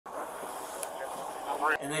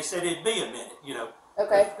And they said it'd be a minute, you know.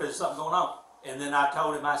 Okay. Because there's something going on. And then I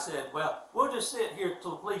told him, I said, well, we'll just sit here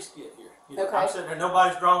till the police get here. You know, Okay. I'm sitting there,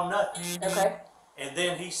 nobody's drawn nothing. Okay. And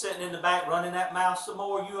then he's sitting in the back running that mouth some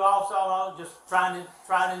more. You also just trying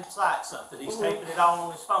to incite something. He's taping it all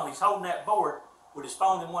on his phone. He's holding that board with his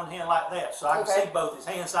phone in one hand like that. So I can see both his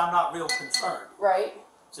hands, so I'm not real concerned. Right.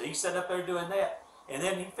 So he's sitting up there doing that. And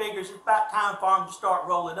then he figures it's about time for him to start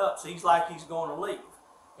rolling up. So he's like he's going to leave.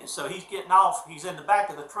 And so he's getting off, he's in the back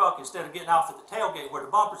of the truck. Instead of getting off at the tailgate where the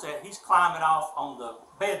bumper's at, he's climbing off on the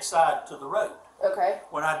bedside to the road. Okay.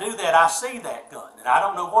 When I do that, I see that gun. And I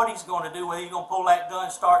don't know what he's going to do, whether he's going to pull that gun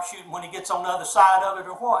and start shooting when he gets on the other side of it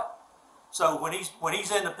or what. So when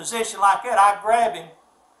he's in a position like that, I grab him.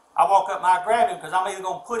 I walk up and I grab him because I'm either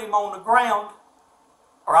going to put him on the ground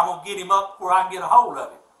or I'm going to get him up where I can get a hold of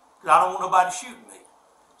him. Because I don't want nobody shooting me.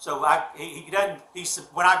 So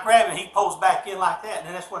when I grab him, he pulls back in like that, and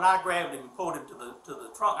then that's when I grabbed him and pulled him to the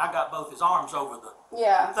trunk. I got both his arms over the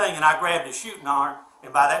thing, and I grabbed his shooting arm,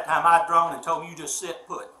 and by that time I'd drawn and told him, you just sit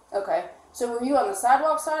put. Okay. So were you on the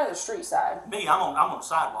sidewalk side or the street side? Me, I'm on the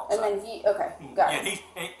sidewalk side. And then got it.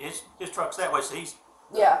 Yeah, his truck's that way, so he's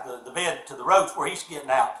the bed to the road's where he's getting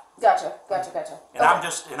out. Gotcha. And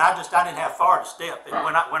I didn't have far to step, and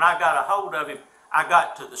when I got a hold of him, I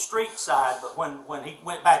got to the street side, but when he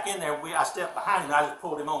went back in there, I stepped behind him and I just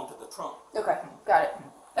pulled him onto the trunk. Okay, got it.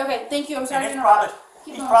 Okay, thank you. I'm sorry to interrupt.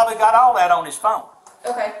 He's probably got all that on his phone.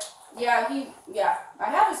 Okay. Yeah, I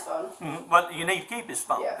have his phone. But you need to keep his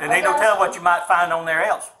phone. Yeah, and they don't tell what you might find on there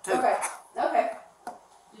else, too. Okay.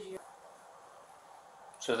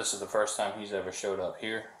 So this is the first time he's ever showed up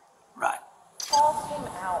here? Right. Call came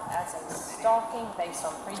out as a stalking based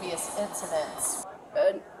on previous incidents.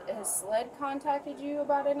 Has SLED contacted you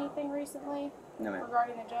about anything recently? No, ma'am.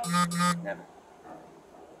 Regarding the judge? Never.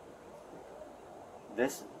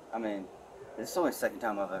 This is only the second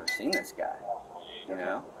time I've ever seen this guy, you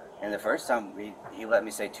know? And the first time he let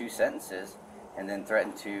me say 2 sentences and then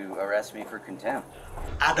threatened to arrest me for contempt.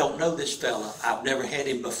 I don't know this fella. I've never had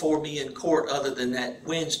him before me in court other than that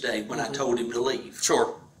Wednesday when I told him to leave.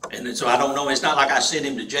 Sure. And so I don't know. It's not like I sent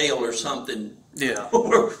him to jail or something. Yeah.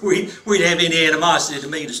 Or we'd have any animosity to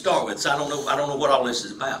me to start with. So I don't know what all this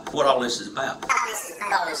is about.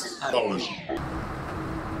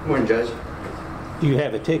 Morning, Judge. Do you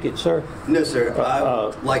have a ticket, sir? No, sir. I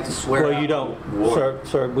would like to swear. Well, you don't,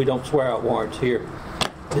 sir. We don't swear out warrants here.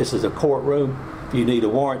 This is a courtroom. If you need a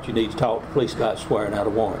warrant, you need to talk to the police about swearing out a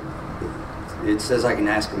warrant. It says I can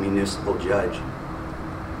ask a municipal judge.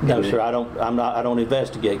 No, sir. I don't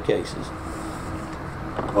investigate cases.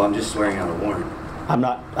 Well, I'm just swearing out a warrant. I'm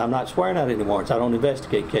not swearing out any warrants. I don't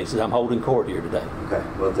investigate cases. I'm holding court here today. Okay.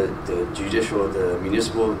 Well, the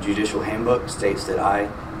municipal judicial handbook states that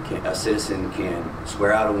a citizen can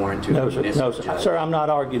swear out a warrant to a municipal judge. No, sir. I'm not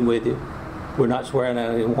arguing with you. We're not swearing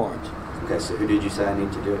out any warrants. Okay. So who did you say I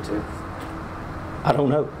need to do it to? I don't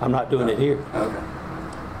know. I'm not doing it here. Okay.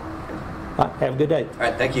 All right, have a good day. All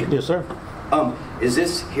right. Thank you. Yes, sir. Is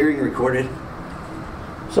this hearing recorded?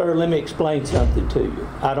 Sir, let me explain something to you.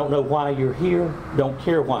 I don't know why you're here, don't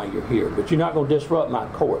care why you're here, but you're not going to disrupt my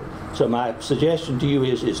court. So my suggestion to you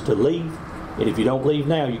is to leave, and if you don't leave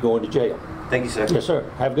now, you're going to jail. Thank you, sir. Yes, sir.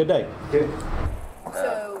 Have a good day. Good.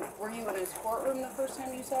 So, were you in his courtroom the first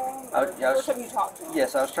time you saw him? The first time you talked to him?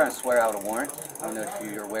 Yes, I was trying to swear out a warrant. I don't know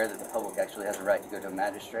if you're aware that the public actually has a right to go to a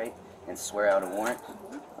magistrate and swear out a warrant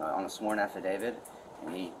on a sworn affidavit,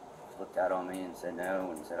 and he looked out on me and said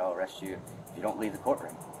no, and said, I'll arrest you if you don't leave the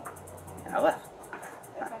courtroom. And I left.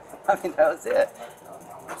 Okay. I mean, that was it.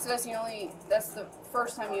 So that's the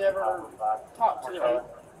first time you ever talked to him?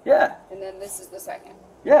 Yeah. And then this is the second?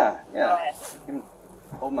 Yeah. I can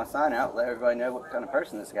hold my sign out, let everybody know what kind of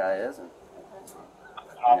person this guy is. And,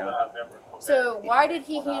 you know. So why did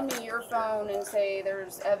he hand me your phone and say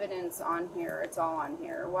there's evidence on here, it's all on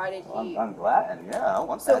here? Why did he? I'm glad, I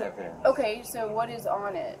want that evidence. Okay, so what is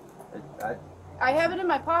on it? I have it in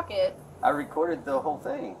my pocket. I recorded the whole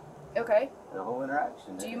thing. Okay. The whole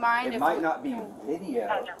interaction. Do you mind it might not be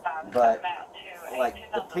video, but like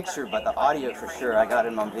the picture, but the audio for sure. I got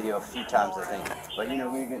him on video a few times, I think. But you know,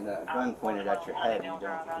 when you're getting a gun pointed at your head, you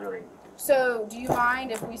don't really. So, do you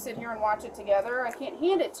mind if we sit here and watch it together? I can't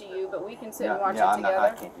hand it to you, but we can sit and watch it together.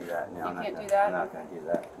 I can't do that. No, you can't do that? I'm not going to do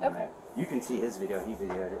that. Okay. No. You can see his video. He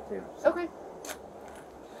videoed it too. So. Okay.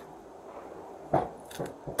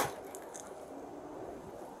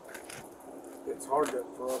 it's hard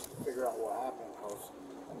for us to figure out what happened because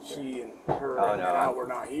she and her Oh, and no, I were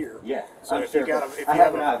not here. Yeah. So I'm if you sure, got I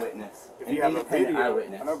have an eyewitness. if An you have a independent video,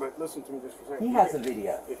 eyewitness. I know, but listen to me just for a second. He has a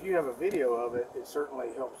video. If you have a video of it, it certainly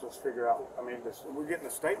helps us figure out. I mean, we're getting the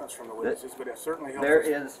statements from the witnesses, but it certainly helps There us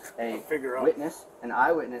is a figure out. witness, an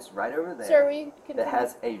eyewitness right over there Sir, we can that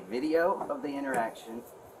has a video of the interaction,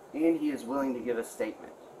 and he is willing to give a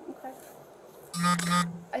statement. Okay.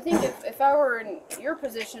 I think if I were in your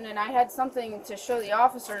position and I had something to show the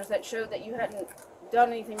officers that showed that you hadn't done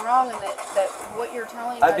anything wrong and that what you're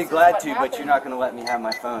telling us I'd be is glad what to, happened. but you're not going to let me have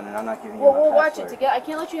my phone, and I'm not giving you Well, my we'll watch password. it together. I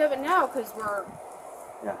can't let you have it now because we're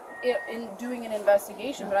Yeah. in doing an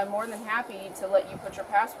investigation, but I'm more than happy to let you put your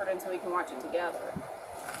password in so we can watch it together.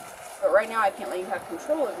 But right now I can't let you have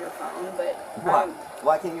control of your phone, but Why?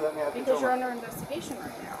 Why can't you let me have because control? you're under investigation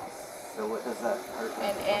right now. So what does that hurt?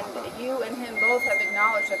 And you and him both have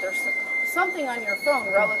acknowledged that there's something on your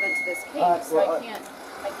phone relevant to this case. So I can't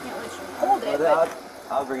let you hold it. Well,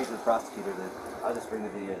 But I'll bring it to the prosecutor. I'll just bring the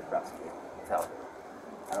video to the prosecutor. Tell him.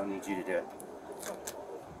 I don't need you to do it.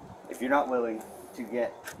 If you're not willing to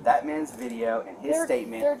get that man's video and his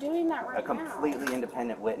statement, they're doing that right a completely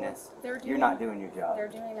independent witness, you're not doing your job. They're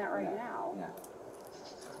doing that right now. No.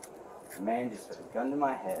 The man just put a gun to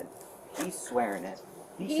my head. He's swearing it.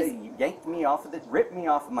 He said you ripped me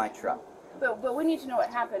off of my truck. But we need to know what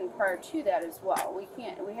happened prior to that as well.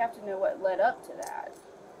 We have to know what led up to that.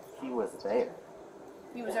 He was there.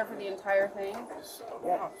 He was there for the entire thing.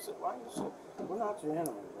 Yeah. We're not your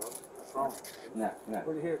enemy, bro. What's wrong? No.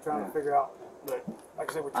 We're here trying to figure out. But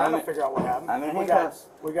like I said, we're trying to figure out what happened. I'm in handcuffs.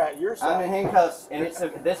 We got your side. I'm in handcuffs, and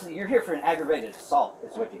you're here for an aggravated assault.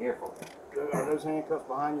 Is what you're here for. Are those handcuffs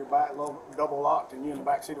behind your back, double locked, and you in the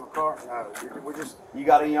back seat of a car? No, we're just. You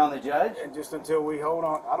got any on the judge? And just until we hold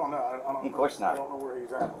on, I don't know. I don't. Of course not. I don't know where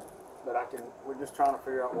he's at, but we're just trying to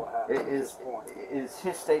figure out what happened at this point. Is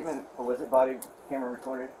his statement, or was it body camera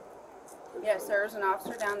recorded? Yes, there's an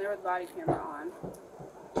officer down there with body camera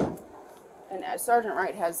on, and Sergeant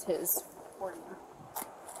Wright has his recording.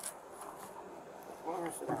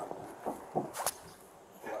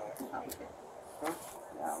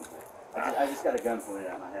 I just got a gun pointed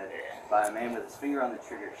at my head by a man with his finger on the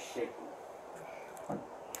trigger shaking.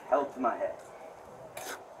 Held to my head.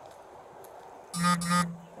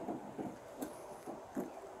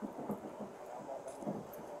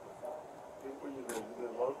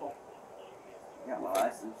 Local? I got my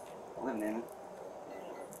license. Living in it.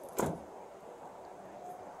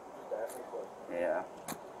 Yeah.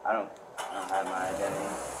 I don't have my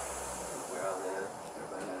identity. Where I live.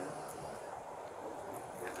 Everybody knows.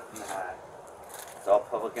 It's all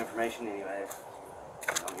public information anyways.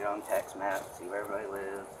 I'll get on text maps, see where everybody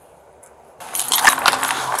lives.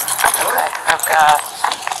 Okay, I've got,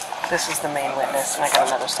 this is the main witness, and I got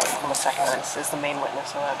another statement from the second witness. Is the main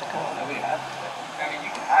witness allowed to go?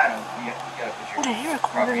 Did he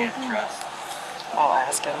record anything? I'll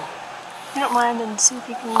ask him. You don't mind and see if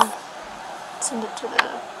you can send it to the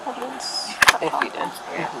evidence? If he did.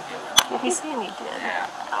 If he's saying he did,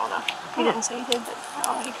 I don't know. He didn't say he did,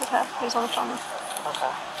 but he could have. He was on the phone with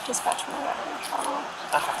Okay. dispatch from the record. I don't know.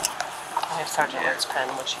 Okay. I have Sergeant Wright's pen,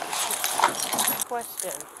 which he used.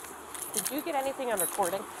 Question. Did you get anything on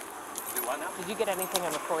recording? Do what now? Did you get anything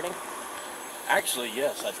on recording? Actually,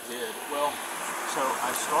 yes, I did. Well, so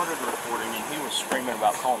I started recording and he was screaming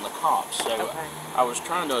about calling the cops. So I was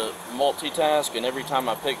trying to multitask, and every time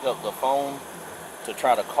I picked up the phone to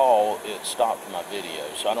try to call, it stopped my video.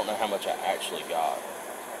 So I don't know how much I actually got.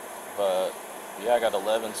 But yeah, I got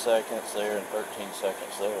 11 seconds there and 13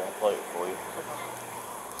 seconds there. I'll play it for you.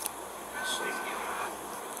 Let's see.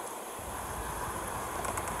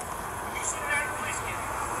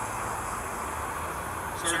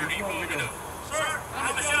 Sir, do you want me to? Sir,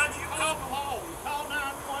 I'm a judge. You call the law. Call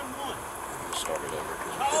 911. Start it over.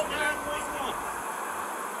 Call 911.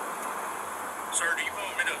 Sir, do you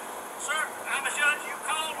want me to? Sir, I'm a judge. You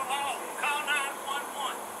call the law. Call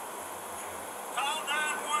 911. Call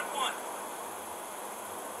 911.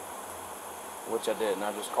 Which I did, and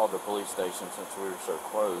I just called the police station since we were so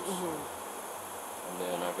close. And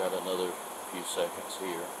then I've got another few seconds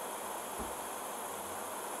here.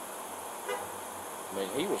 I mean,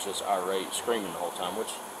 he was just irate, screaming the whole time,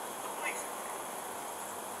 which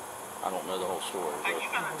I don't know the whole story. But You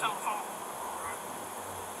got a telephone?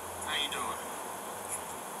 How you doing?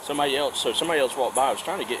 somebody else walked by. I was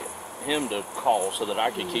trying to get him to call so that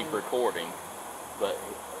I could keep recording, but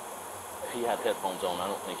he had headphones on. I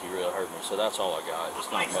don't think he really heard me, so that's all I got. It's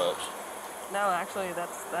not much. No, actually,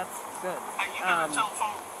 that's good. You got a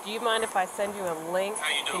telephone? Do you mind if I send you a link? How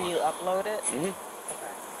you doing? Can you upload it?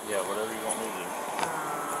 Yeah, whatever you want me to do.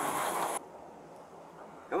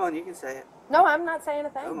 Come on, you can say it. No, I'm not saying a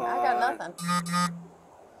thing. Come I got on. nothing.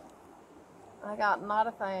 I got not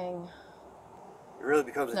a thing. It really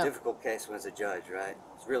becomes No. a difficult case when it's a judge, right?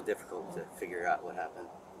 It's real difficult to figure out what happened.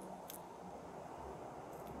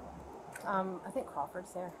 I think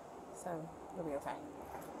Crawford's there, so we'll be okay.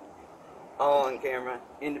 All on camera,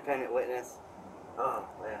 independent witness. Oh,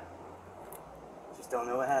 yeah. Just don't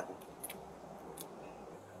know what happened.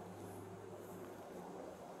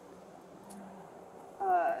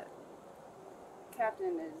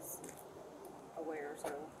 Captain is aware,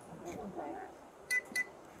 so we'll work on that.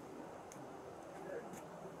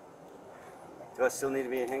 Do I still need to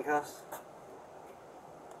be in handcuffs?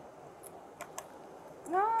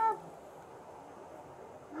 No.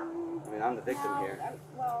 I mean, I'm the victim here.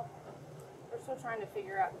 Well, we're still trying to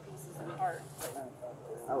figure out the pieces and parts.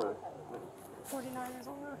 I will. 49 is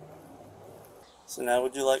over. So now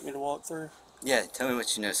would you like me to walk through? Yeah, tell me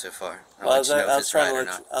what you know so far. I'll Well, let you know if it's right or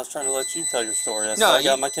not. I was trying to let you tell your story. That's No, why I you-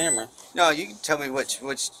 got my camera. No, you can tell me what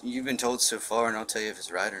you've been told so far, and I'll tell you if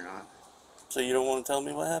it's right or not. So you don't want to tell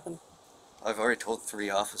me what happened? I've already told 3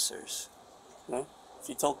 officers. No. If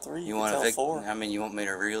you told 3, you want can to tell 4. I mean, you want me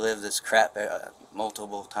to relive this crap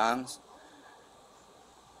multiple times?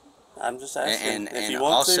 I'm just asking. If And you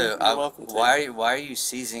want also, to, you're welcome to. why are you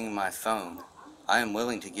seizing my phone? I am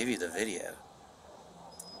willing to give you the video.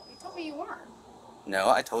 You told me you weren't. No,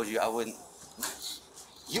 I told you I wouldn't.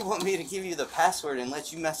 You want me to give you the password and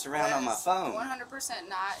let you mess around on my phone? 100%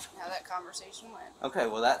 not how that conversation went. Okay,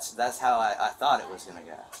 well that's how I thought it was gonna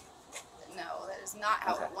go. No, that is not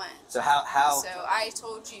how Okay. it went. So how? So I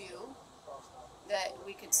told you that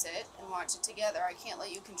we could sit and watch it together. I can't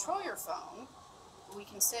let you control your phone. We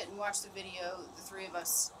can sit and watch the video, the 3 of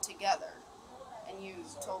us together. And you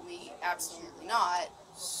told me absolutely not.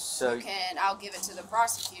 So I'll give it to the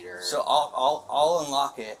prosecutor. So I'll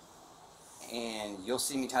unlock it, and you'll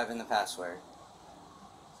see me type in the password.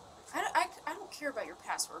 I don't care about your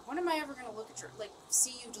password. When am I ever going to look at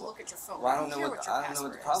see you to look at your phone? Well, I don't know what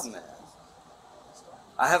the problem is.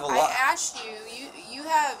 I have a lot. I asked you. You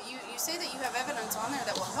say that you have evidence on there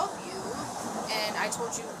that will help you, and I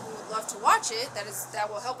told you we would love to watch it. That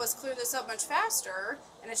will help us clear this up much faster.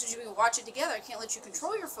 And I told you we can watch it together. I can't let you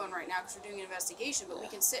control your phone right now because we're doing an investigation, but we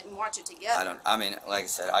can sit and watch it together. I mean, like I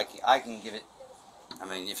said, I can give it. I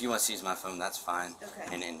mean, if you want to seize my phone, that's fine.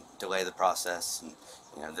 Okay. And then delay the process, and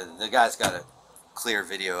you know, the guy's got a clear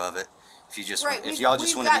video of it. If you just Right, if y'all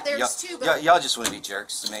just want to be y'all just want to be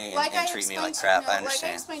jerks to me and treat me like crap, I understand.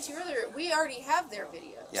 Like I explained to you earlier, we already have their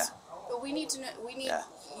videos. Yeah. But we need to know. We need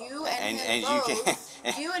you And him you both.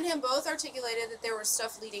 can- You and him both articulated that there was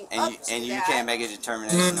stuff leading And up you to and you that. can't make a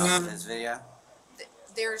determination off of his video.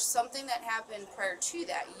 There's something that happened prior to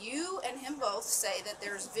that. You and him both say that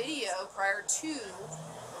there's video prior to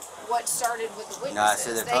what started with the witnesses. No, I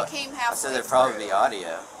said I said there'd probably be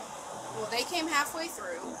audio. Well, they came halfway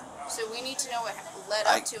through, so we need to know what led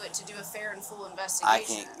up to it to do a fair and full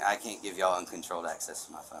investigation. I can't give y'all uncontrolled access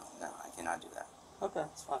to my phone. No, I cannot do that. Okay,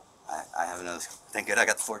 that's fine. I have another. Thank God I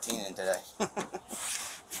got the 14 in today.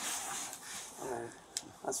 Alright,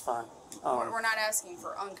 that's fine. We're not asking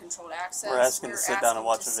for uncontrolled access. We're asking to sit down and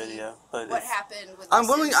watch asking a to video. see But what happened with I'm this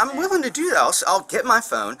willing. incident. I'm willing to do that. I'll get my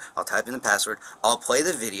phone. I'll type in the password. I'll play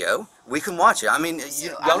the video. We can watch it. I mean, So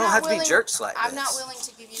y'all I'm don't not have to be willing- jerks like I'm this. not willing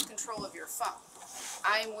to give you control of your phone.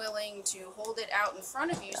 I'm willing to hold it out in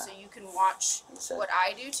front of you so you can watch what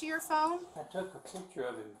I do to your phone. I took a picture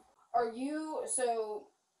of him. Are you, so,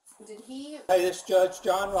 did he, Hey, this Judge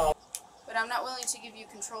John Rollins. but I'm not willing to give you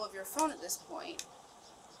control of your phone at this point.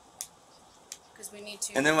 Because we need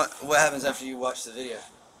to. And then what happens after you watch the video?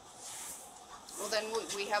 Well, then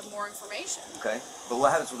we have more information. Okay. But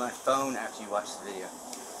what happens with my phone after you watch the video?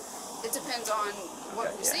 It depends on what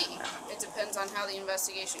Okay, we yeah. see. It depends on how the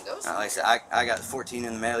investigation goes. Like I said, I got 14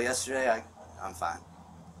 in the mail yesterday. I'm fine.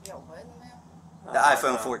 You got what in the mail? The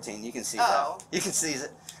iPhone 14. You can seize Oh. that. You can seize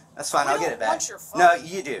it. That's fine. We I'll get don't it back. want your phone. No,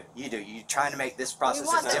 you do. You do. You're trying to make this process We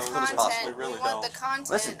want as the difficult as content. possible. We want the content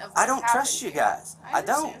Listen, of what I don't happened trust you here. guys. I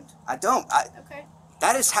don't. understand. I don't. Okay.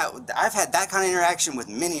 That is how I've had that kind of interaction with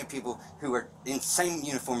many people who are in the same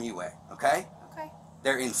uniform you wear. Okay? Okay.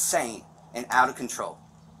 They're insane and out of control,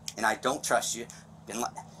 and I don't trust you.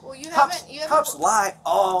 Well, you Cops haven't lie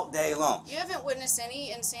all day long. You haven't witnessed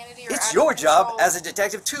any insanity or It's out your of job control. as a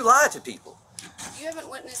detective to lie to people. You haven't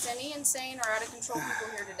witnessed any insane or out of control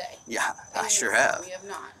people here today. Yeah, I In sure uniform. have. We have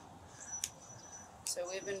not. So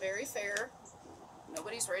we've been very fair.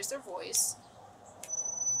 Nobody's raised their voice.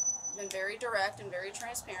 Been very direct and very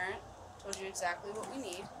transparent. Told you exactly what we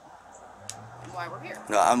need and why we're here.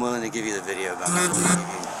 No, I'm willing to give you the video, but I'm not willing to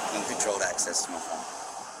give you uncontrolled access to my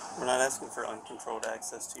phone. We're not asking for uncontrolled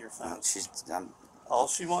access to your phone. No, All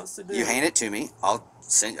she wants to do. You hand it to me. I'll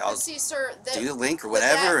send. I'll see, sir, do the link or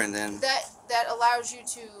whatever, and then that allows you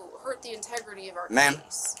to hurt the integrity of our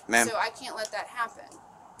case. Ma'am. So I can't let that happen.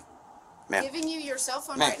 Giving you your cell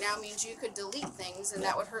phone right now means you could delete things, and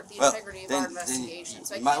that would hurt the integrity of our investigation.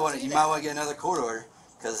 So you might want to get another court order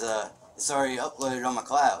because it's already uploaded on my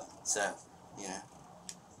cloud. So, you know,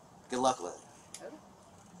 good luck with it.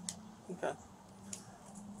 Okay.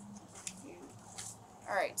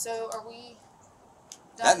 All right. So are we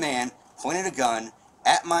done? That man pointed a gun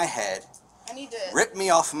at my head. I need to rip me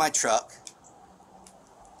off of my truck.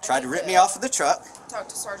 Tried to rip me off of the truck. Talk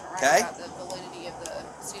to Sergeant Ryan about the validity of the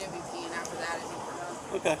CWP, and after that,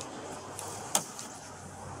 Okay.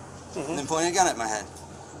 And then pointed a gun at my head.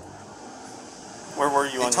 Where were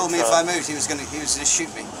you on your truck? He told me if I moved, he was gonna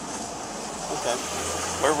shoot me. Okay.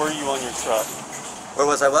 Where were you on your truck? Where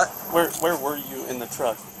was I? What? Where were you in the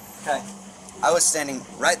truck? Okay. I was standing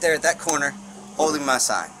right there at that corner, holding my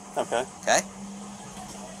sign. Okay. Okay.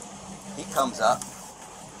 He comes up,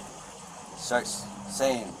 starts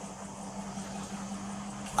saying,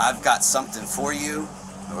 "I've got something for you,"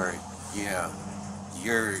 or, you know,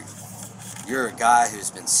 you're a guy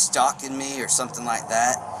who's been stalking me or something like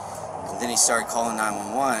that. And then he started calling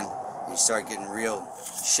 911 and he started getting real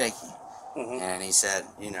shaky. And he said,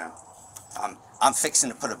 you know, I'm fixing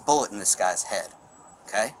to put a bullet in this guy's head.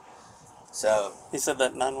 Okay? So he said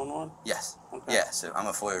that 911? Yes. Okay. Yeah, so I'm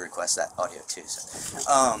gonna FOIA request that audio too.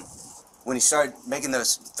 So when he started making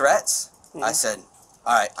those threats, I said,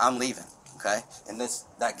 all right, I'm leaving. Okay? And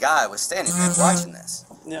that guy was standing there watching this.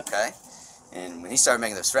 Yeah. Okay? And when he started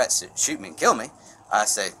making those threats to shoot me and kill me, I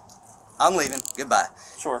say, I'm leaving. Goodbye.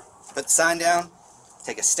 Sure. Put the sign down,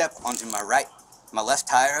 take a step onto my left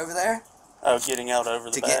tire over there. Oh, getting out over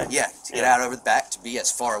the back? Get out over the back, to be as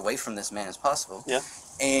far away from this man as possible. Yeah.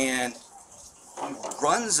 And he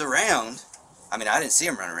runs around. I mean, I didn't see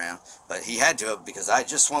him run around, but he had to have because I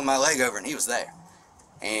just swung my leg over and he was there.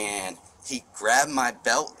 And he grabbed my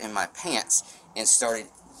belt and my pants and started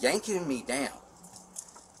yanking me down.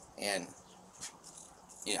 And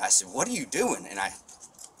you know, I said, "What are you doing?" And I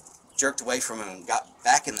jerked away from him and got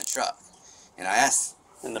back in the truck. And I asked...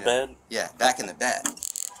 In the bed? Yeah, back in the bed.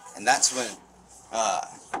 And that's when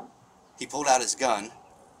he pulled out his gun.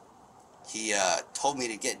 He told me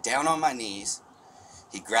to get down on my knees.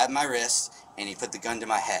 He grabbed my wrist and he put the gun to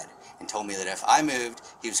my head and told me that if I moved,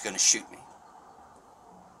 he was going to shoot me.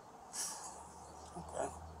 Okay.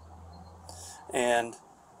 And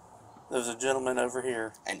there's a gentleman over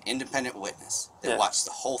here. An independent witness that watched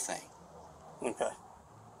the whole thing. Okay.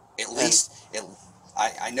 At least,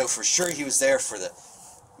 I know for sure he was there for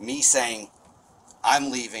me saying,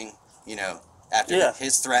 I'm leaving, you know, after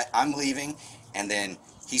his threat, I'm leaving, and then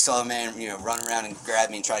he saw a man, you know, run around and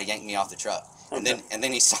grab me and try to yank me off the truck. Okay. And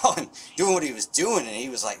then he saw him doing what he was doing, and he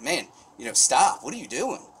was like, man, you know, stop, what are you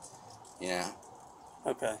doing? You know?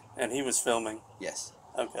 Okay. And he was filming? Yes.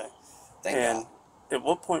 Okay. Thank God. At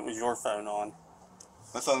what point was your phone on?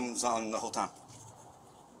 My phone was on the whole time.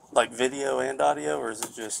 Like video and audio, or is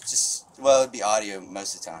it just... well, it'd be audio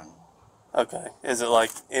most of the time. Okay. Is it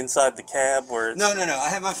like inside the cab where it's... No. I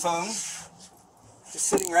have my phone just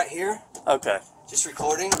sitting right here. Okay. Just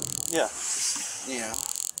recording. Yeah. You know,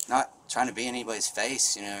 not trying to be in anybody's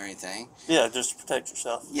face, you know, or anything. Yeah, just to protect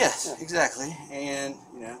yourself. Yes, exactly. And,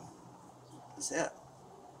 you know, that's it.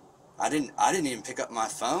 I didn't even pick up my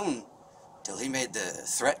phone till he made the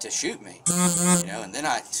threat to shoot me. You know, and then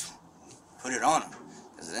I put it on him.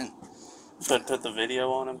 Cause then... But put the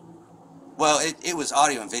video on him? Well, it was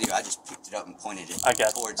audio and video. I just picked it up and pointed it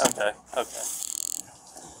towards him. Okay, okay.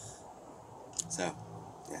 So,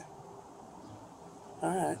 yeah.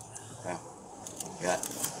 Alright. So, got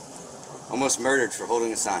almost murdered for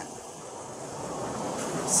holding a sign.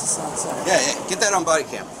 What's the sign say? Yeah. Get that on body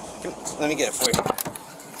cam. Let me get it for you.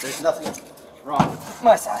 There's nothing wrong with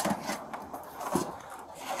my side.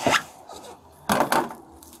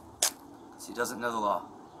 He doesn't know the law.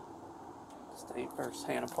 State versus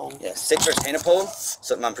Hanapole? Yeah, state versus Hanapole,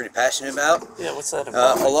 something I'm pretty passionate about. Yeah, what's that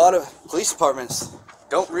about? A lot of police departments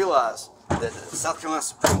don't realize that the South Carolina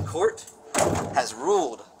Supreme Court has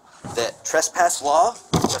ruled that trespass law,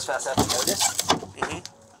 trespass after notice,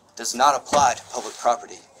 does not apply to public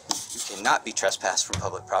property. You cannot be trespassed from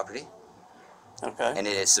public property. Okay. And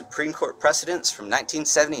it is Supreme Court precedents from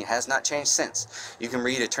 1970 and has not changed since. You can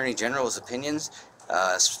read Attorney General's opinions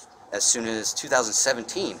as soon as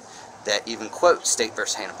 2017 that even quote State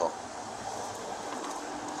versus Hanapole.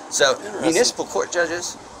 So municipal court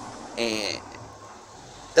judges, and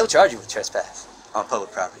they'll charge you with trespass on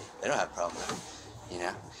public property. They don't have a problem with it. You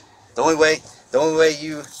know, the only way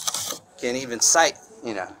you can even cite,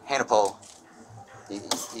 Hanapole,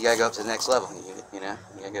 you gotta go up to the next level. You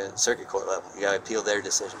gotta go to the circuit court level. You gotta appeal their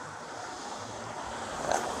decision.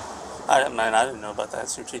 I didn't know about that,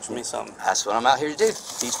 so you're teaching me something. That's what I'm out here to do.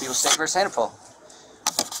 Teach people state versus Hanapole.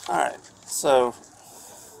 Alright, so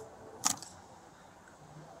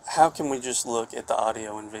how can we just look at the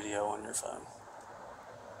audio and video on your phone?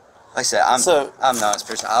 Like I said, I'm an honest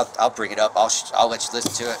person. I'll bring it up. I'll let you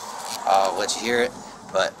listen to it. I'll let you hear it.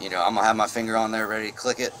 But I'm gonna have my finger on there, ready to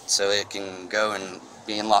click it, so it can go and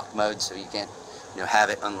be in locked mode, so you can, have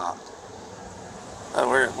it unlocked.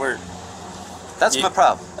 That's my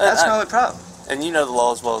problem. That's my only problem. And you know the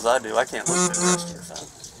law as well as I do. I can't listen to the rest of your phone.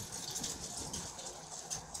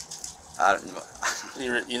 I don't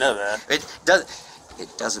know. You know that.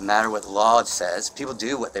 It doesn't matter what the law says. People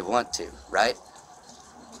do what they want to, right?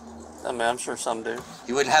 I mean, I'm sure some do.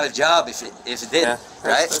 You wouldn't have a job if it didn't,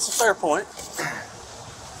 right? That's a fair point.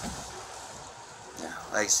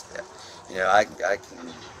 Like, I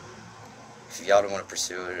can. If y'all don't want to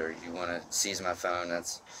pursue it or you want to seize my phone,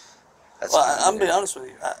 that's. Well, I'm gonna be honest with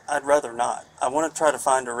you. I'd rather not. I want to try to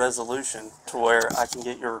find a resolution to where I can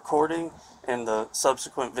get your recording and the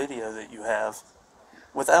subsequent video that you have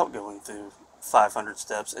without going through 500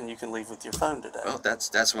 steps, and you can leave with your phone today. Well,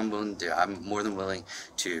 that's what I'm willing to do. I'm more than willing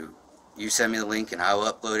to. You send me the link, and I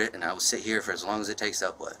will upload it, and I will sit here for as long as it takes to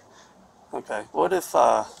upload. Okay. What if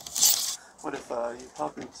you're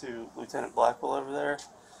talking to Lieutenant Blackwell over there?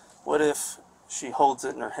 What if she holds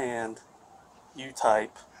it in her hand, you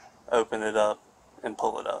type, open it up, and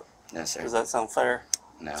pull it up? No, sir. Does that sound fair?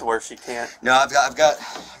 No. To where she can't? No, I've got.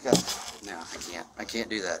 No, I can't. I can't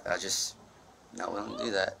do that. I just not willing to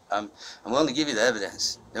do that. I'm willing to give you the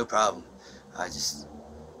evidence. No problem. I just,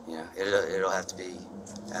 it'll have to be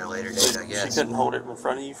at a later date, I guess. She couldn't hold it in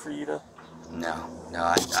front of you for you to? No,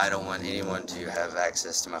 I don't want anyone to have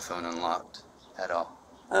access to my phone unlocked at all.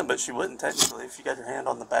 But she wouldn't technically. If you got your hand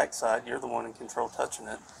on the back side, you're the one in control touching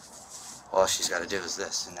it. All she's got to do is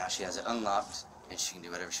this, and now she has it unlocked, and she can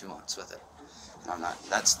do whatever she wants with it. And I'm not.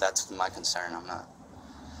 That's my concern. I'm not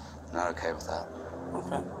okay with that.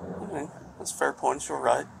 Okay. Okay. That's a fair point. You're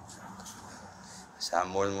right. So I'm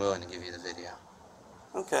more than willing to give you the video.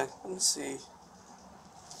 Okay. Let me see.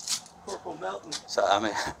 Corporal Melton. So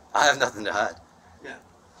I have nothing to hide. Yeah.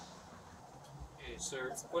 Hey,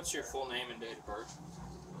 sir. What's your full name and date of birth?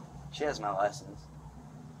 She has my license.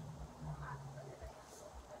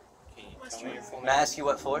 Can you tell me your full name? May I ask you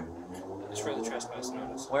what for? It's for the trespass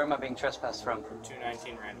notice. Where am I being trespassed from?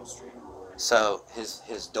 219 Randall Street. So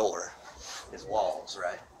his door, his walls,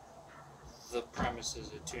 right? The premise is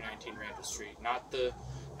at 219 Randall Street, not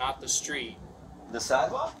the street. The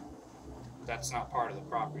sidewalk? That's not part of the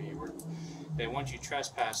property. They want you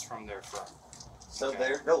trespassed from their front. So Okay.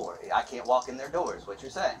 their door. I can't walk in their door is what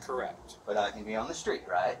you're saying. Correct. But I can be on the street,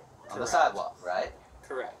 right? On the Correct. sidewalk, right?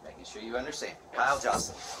 Correct. Making sure you understand. Kyle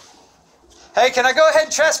Johnson. Hey, can I go ahead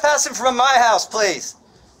and trespass him from my house, please?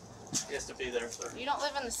 He has to be there, sir. You don't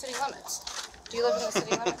live in the city limits. Do you live in the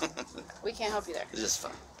city limits? We can't help you there. It's just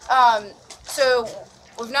fun. So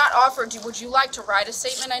we've not offered you. Would you like to write a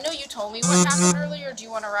statement? I know you told me what happened earlier. Do you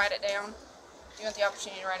want to write it down? Do you want the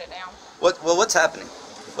opportunity to write it down? What's happening?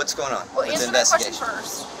 What's going on Well, with the answer that question investigation?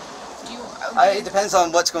 first. Do you? It depends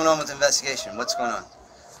on what's going on with the investigation. What's going on?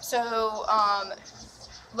 So,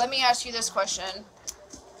 let me ask you this question.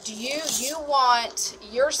 Do you want,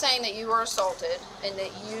 you're saying that you were assaulted and that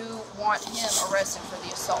you want him arrested for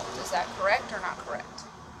the assault. Is that correct or not correct?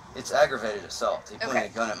 It's aggravated assault. He pointed Okay. a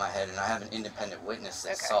gun at my head, and I have an independent witness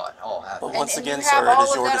that Okay. saw it all happen. But once and again, you have sir, it all is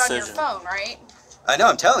of your that decision. on your phone, right? I know,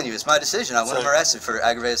 I'm telling you, it's my decision. I want him So- arrested for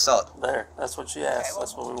aggravated assault. There. That's what she asked. Okay, well,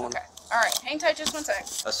 That's what we want. Okay. All right. Hang tight just one sec.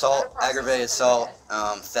 Assault, aggravated assault,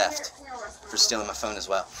 theft for stealing my phone as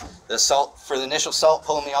well. The assault, for the initial assault,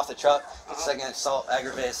 pulling me off the truck. The second assault,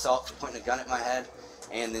 aggravated assault for pointing a gun at my head,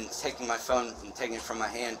 and then taking my phone and taking it from my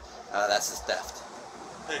hand, that's his theft.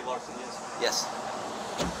 Hey, Larson, yes. Yes.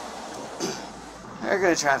 They're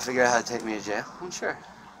gonna try and figure out how to take me to jail, I'm sure.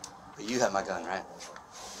 But you have my gun, right?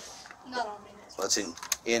 Not on me. Well, it's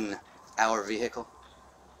in our vehicle.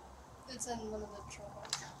 It's in one of the trucks.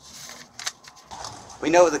 We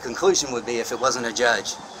know what the conclusion would be if it wasn't a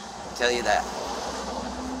judge. I'll tell you that.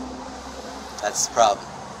 That's the problem.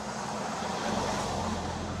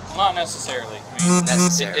 Not necessarily. I mean,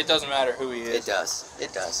 Necessary. it doesn't matter who he is. It does.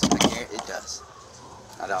 It does. I guarantee it does.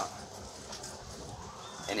 I don't.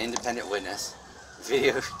 An independent witness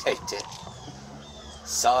videotaped it.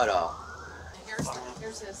 Saw it all.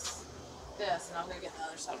 Here's this, and I'm gonna get the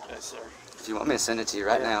other side. Okay, sir. If you want me to send it to you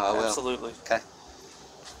right now, I will. Absolutely. Okay.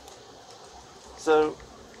 So,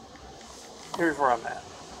 here's where I'm at.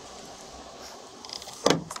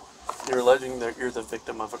 You're alleging that you're the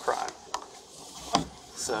victim of a crime.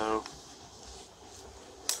 So,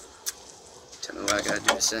 Tell me what I gotta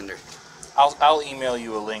do to send her. I'll email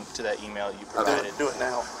you a link to that email you provided. do it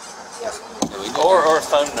now. Yep. Or a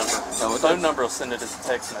phone number. The phone number will send it as a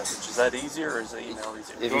text message. Is that easier, or is the email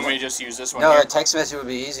easier? You want me to just use this one No, here? a text message would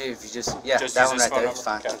be easier if you just, Just that use one this right there phone is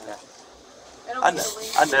fine. number?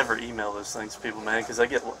 Yeah. I never email those things to people, man, because I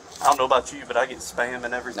don't know about you, but I get spam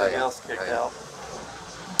and everything Oh, yeah. else kicked out.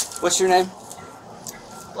 What's your name?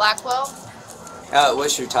 Blackwell,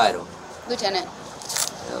 What's your title? Lieutenant.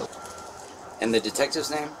 And the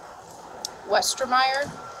detective's name? Westermeyer.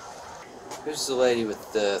 Who's the lady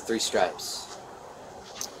with the 3 stripes?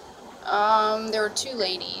 There were 2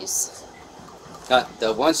 ladies.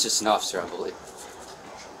 The one's just an officer, I believe.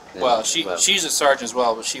 Well, she's a sergeant as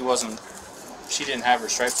well, but she didn't have her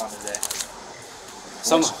stripes on today.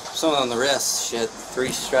 Someone on the wrist, she had 3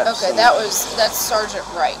 stripes. Okay, that's Sergeant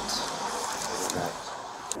Wright.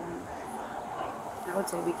 I would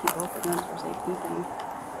say we keep both of them for safekeeping.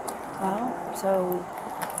 Well, so,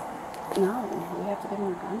 no, we have to give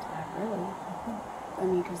them their guns back, really. I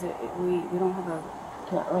mean, because we don't have a,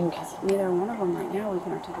 because neither one of them right now we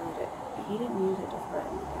can articulate it. He didn't use it to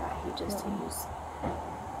threaten the guy, he just used,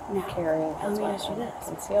 now, Carrying let his me ask you weapon. this.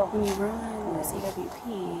 Conceal. When you run the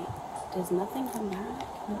CWP, does nothing come back?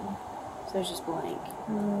 So it's just blank.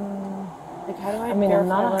 Like, how do I I'm verify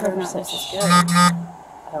not whether or not 100% this is sure. good?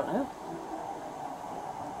 I don't know.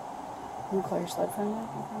 Can you call your sled friend back?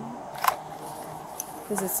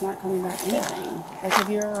 Because it's not coming back anything. Like, have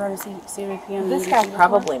you ever run a CWP on This an guy MDT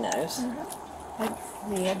probably before? knows. Like,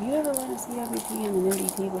 hey, have you ever run a CWP on an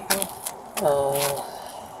MDT before?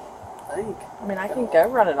 I mean, I can go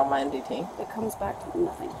run it on my MDT. It comes back to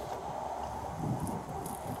nothing.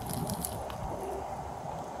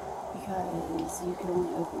 Because you can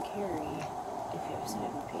only open carry if you have a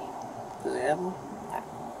CWP. Do they have them?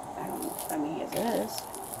 I don't know. I mean, it is.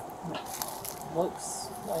 Looks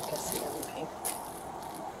like a CWP.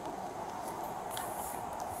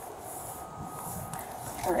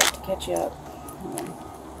 Alright, to catch you up. Hold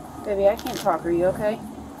on. Baby, I can't talk. Are you okay?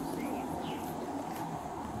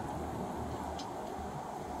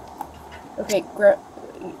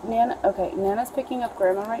 Okay, Nana's picking up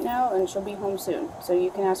Grandma right now, and she'll be home soon. So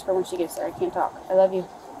you can ask her when she gets there. I can't talk. I love you.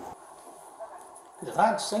 If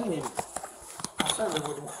I'd seen him, I certainly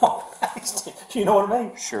would have walked past him. You know what I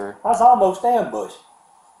mean? Sure. I was almost ambushed.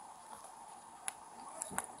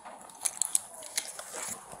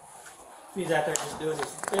 If he's out there just doing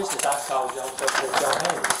his business, I'd call John up there with John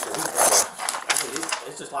Rollins.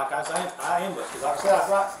 It's just like I ambushed. Because like I said,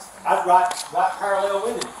 I'd right parallel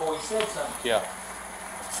with him before he said something. Yeah.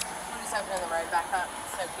 We're just opening the road back up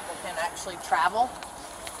so people can actually travel.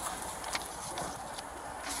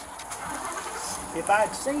 If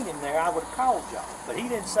I'd seen him there, I would have called John. But he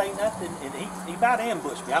didn't say nothing, and he about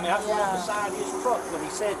ambushed me. I mean, I was beside his truck when he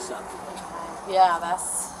said something. Yeah,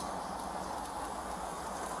 that's...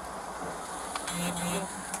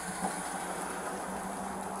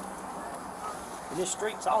 And this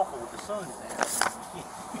street's awful with the sun in there.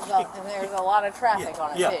 And there's a lot of traffic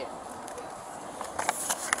on it, too.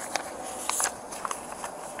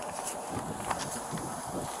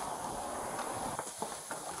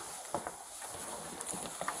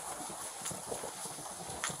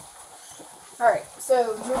 Alright,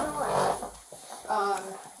 so moving around,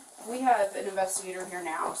 we have an investigator here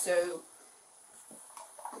now, so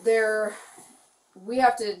we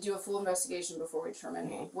have to do a full investigation before we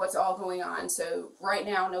determine what's all going on. So right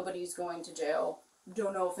now, nobody's going to jail.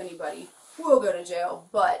 Don't know if anybody will go to jail,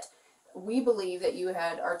 but we believe that you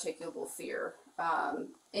had articulable fear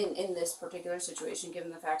in this particular situation,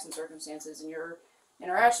 given the facts and circumstances and your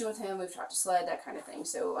interaction with him. We've talked to SLED, that kind of thing.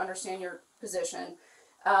 So understand your position.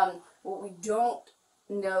 What we don't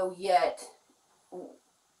know yet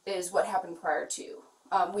is what happened prior to.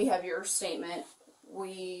 We have your statement.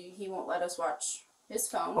 He won't let us watch his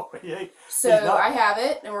phone. Oh, yeah, so I have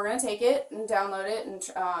it, and we're going to take it and download it and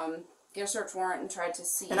get a search warrant and try to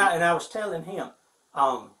see. And I was telling him,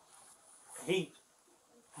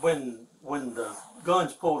 when the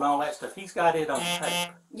guns pulled and all that stuff, he's got it on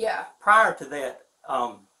tape. Yeah. Prior to that,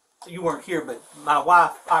 you weren't here, but my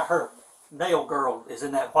wife, her nail girl is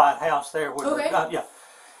in that white house there. Where yeah.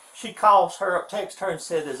 She calls her up, texts her, and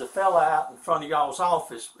said, "There's a fella out in front of y'all's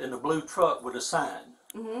office in a blue truck with a sign."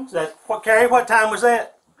 Mm-hmm. So that, Carrie, what time was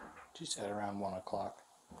that? She said around 1 o'clock.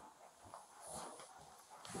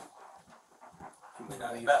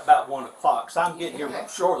 About 1 o'clock. So I'm getting here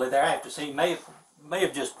shortly thereafter. So he may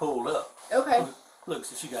have just pulled up. Okay. Look,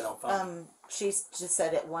 so she got on phone. She just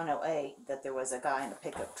said at 108 that there was a guy in a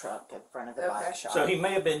pickup truck in front of the body shop. So he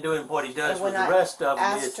may have been doing what he does And with when the rest of them.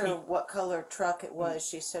 asked her what color truck it was,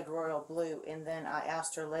 she said royal blue. And then I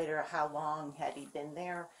asked her later how long had he been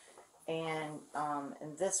there, and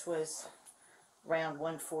this was around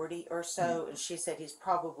 1:40 or so, and she said he's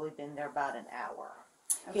probably been there about an hour.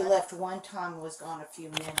 He left one time, was gone a few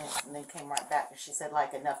minutes, and then came right back. And she said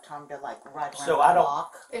like enough time to like ride around the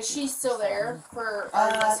block. Is she still there for?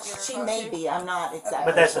 She may be. I'm not exactly.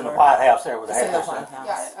 But that's sure. in the White House there with the It's in the house. White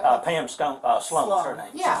House. Got it. Pam Sloan's her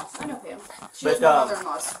name. Yeah, I know Pam. She But, has my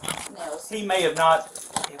mother-in-law's nails. He may have not.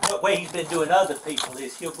 What way he's been doing other people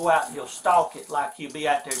is he'll go out and he'll stalk it like he'll be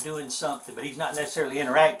out there doing something, but he's not necessarily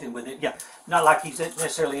interacting with it. Yeah, not like he's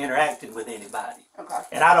necessarily interacting with anybody. Okay.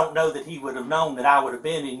 And I don't know that he would have known that I would have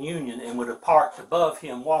been in Union and would have parked above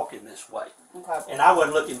him walking this way. Okay. And I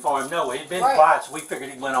wasn't looking for him. No, he'd been quiet, so we figured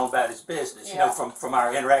he went on about his business. You know, from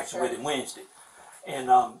our interaction with him Wednesday. And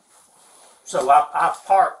so I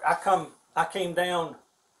parked. I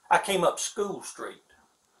came up School Street.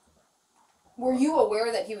 Were you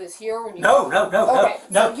aware that he was here when you? No. Okay,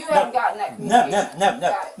 so you haven't gotten that communication.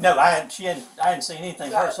 No. I hadn't seen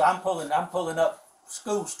anything. So I'm pulling up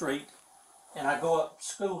School Street, and I go up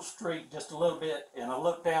School Street just a little bit, and I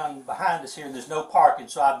look down behind us here, and there's no parking.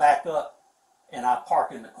 So I back up, and I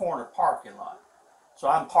park in the corner parking lot. So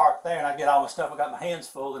I'm parked there, and I get all my stuff. I got my hands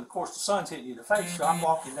full, and of course the sun's hitting you in the face. So I'm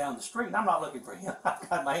walking down the street, and I'm not looking for him. I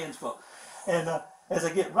got my hands full, and as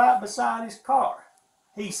I get right beside his car,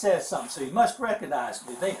 he says something, so he must recognize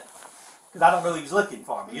me then, because I don't know he's looking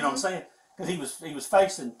for me. You know what I'm saying? Because he was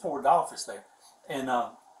facing toward the office there, and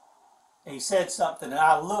he said something, and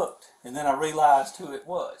I looked, and then I realized who it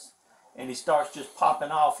was, and he starts just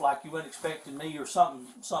popping off like you weren't expecting me or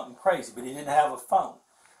something crazy, but he didn't have a phone,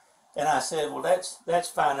 and I said, well, that's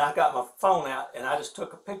fine. And I got my phone out, and I just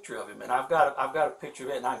took a picture of him, and I've got a picture of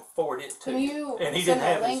it, and I can forward it to you. And he didn't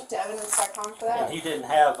have a link to evidence.com for that? And he didn't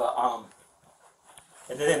have a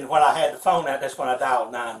And then when I had the phone out, that's when I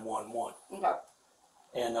dialed 911. Okay.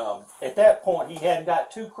 And at that point, he hadn't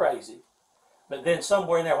got too crazy. But then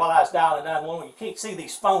somewhere in there, while I was dialing 911, you can't see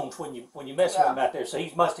these phones when you mess with him out there. So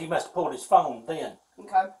he must have pulled his phone then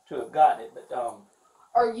to have gotten it. But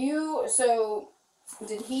are you? So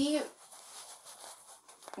did he?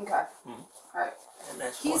 Okay. All right.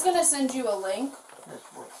 He's gonna send you a link.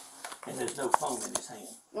 And there's no phone in his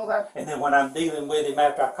hand. Okay. And then when I'm dealing with him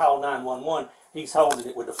after I call 911. He's holding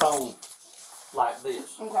it with the phone like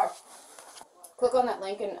this. Okay. Click on that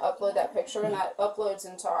link and upload that picture, and that uploads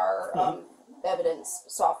into our evidence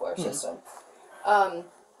software system.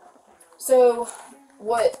 So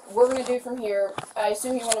what we're going to do from here, I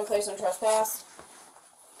assume you want him placed on trespass?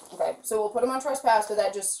 Okay, so we'll put him on trespass, but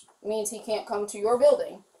that just means he can't come to your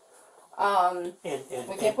building.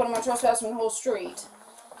 We can't put him on trespass from the whole street.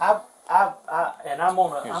 I'm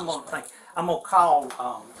gonna call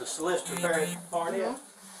the solicitor there at Barnett.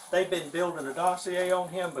 They've been building a dossier on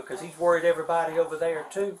him because he's worried everybody over there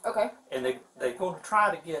too. Okay. And they're going to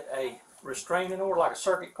try to get a restraining order, like a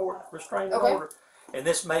circuit court restraining order. And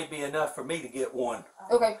this may be enough for me to get one.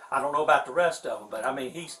 Okay. I don't know about the rest of them, but I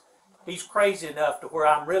mean he's crazy enough to where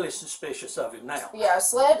I'm really suspicious of him now. Yeah,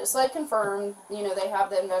 SLED confirmed, they have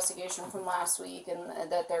the investigation from last week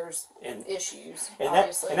and that there's issues,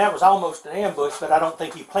 obviously. And that was almost an ambush, but I don't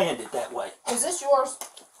think he planned it that way. Is this yours?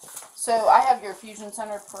 So I have your Fusion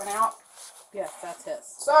Center printout. Yes, that's his.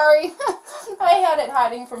 Sorry. I had it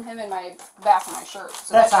hiding from him in my back of my shirt.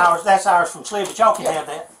 So that's ours from Slid, but y'all can have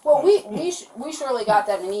that. Well, we surely got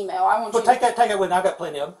that in an email. I want you take that with me. I got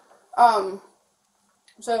plenty of them.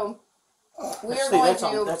 So we are going to.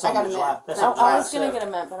 I got a mint. I was going to get a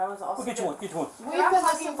mint, but I was also. Well, get you one. We've been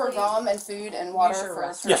looking for gum and food and water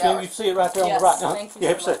for 3 Yes, ma'am. You see it right there on the right. Thank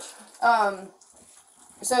you so much.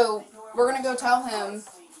 So we're going to go tell him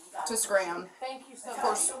to scram. Thank you so much. Of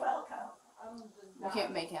course, we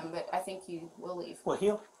can't make him, but I think he will leave.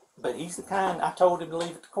 Well, but he's the kind. I told him to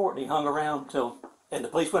leave at the court, and he hung around and the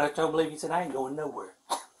police went. I told him to leave. He said, "I ain't going nowhere."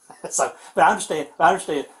 So, but I understand.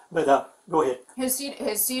 But go ahead. His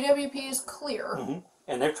CWP is clear.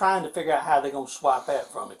 And they're trying to figure out how they're going to swap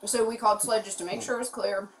that from him. So we called SLED just to make sure it was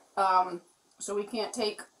clear. So we can't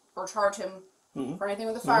take or charge him for anything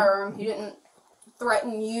with a firearm. He didn't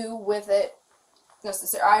threaten you with it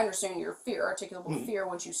necessarily. I understand your fear, articulable fear,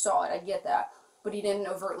 once you saw it. I get that. But he didn't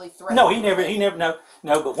overtly threaten. No, he never. No.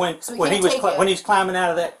 But when he's climbing out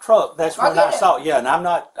of that truck, that's when I saw it. Yeah, and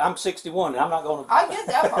I'm 61, and I'm not going to. I get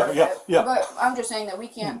that part of it. Yeah. But I'm just saying that we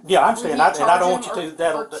can't. Yeah, I understand. And I don't want you to.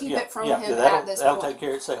 That'll keep it from him at this that'll point. take care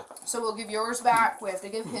of itself. So we'll give yours back. We have to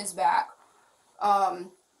give his back.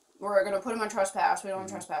 We're going to put him on trespass. We don't want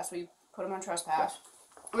trespass. We Put him on trespass.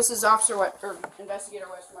 This is Officer or Investigator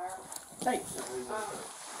Westmeyer. Hey.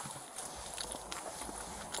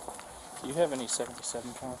 Do you have any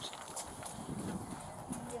 77 counts?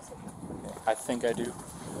 I think I do,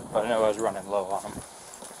 but I know I was running low on them.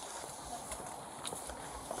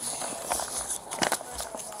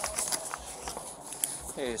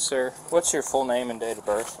 Hey, sir, what's your full name and date of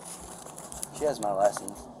birth? She has my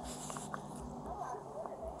license.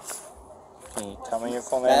 Can you tell me your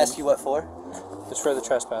full Can name? I ask you what for? It's for the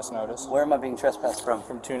trespass notice. Where am I being trespassed from?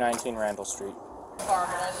 From 219 Randall Street.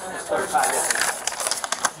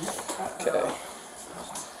 Okay.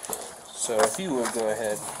 So if you would go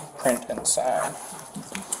ahead, print and sign.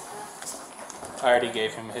 I already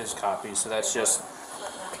gave him his copy, so that's just,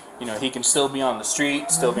 you know, he can still be on the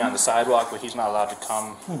street, still be on the sidewalk, but he's not allowed to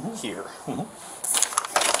come here.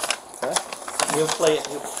 Okay. We'll play it.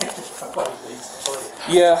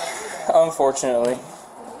 Yeah, unfortunately.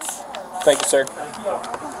 Thank you, sir. 5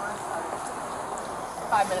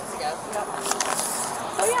 minutes ago.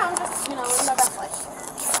 So yeah, I'm just, you know, living my best life.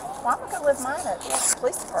 Well, I'm gonna go live mine at the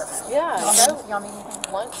police department. Yeah. Y'all need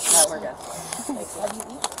anything? Lunch? No, we're good. Thank you. Have you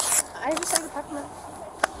eaten? I just ate a peppermint.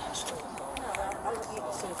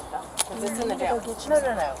 Because it's in the jail.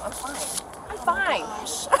 No, I'm fine. I'm fine.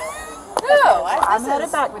 No, I'm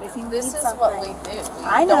headed back, but if you this need is something. what we do. We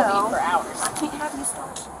I don't know. eat for hours. I can't have you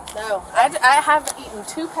stop. No, I have eaten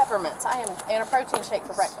 2 peppermints. I am and a protein shake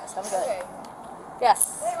for breakfast. I'm good. Okay.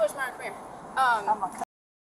 Yes. Hey, Westmeyer, come here.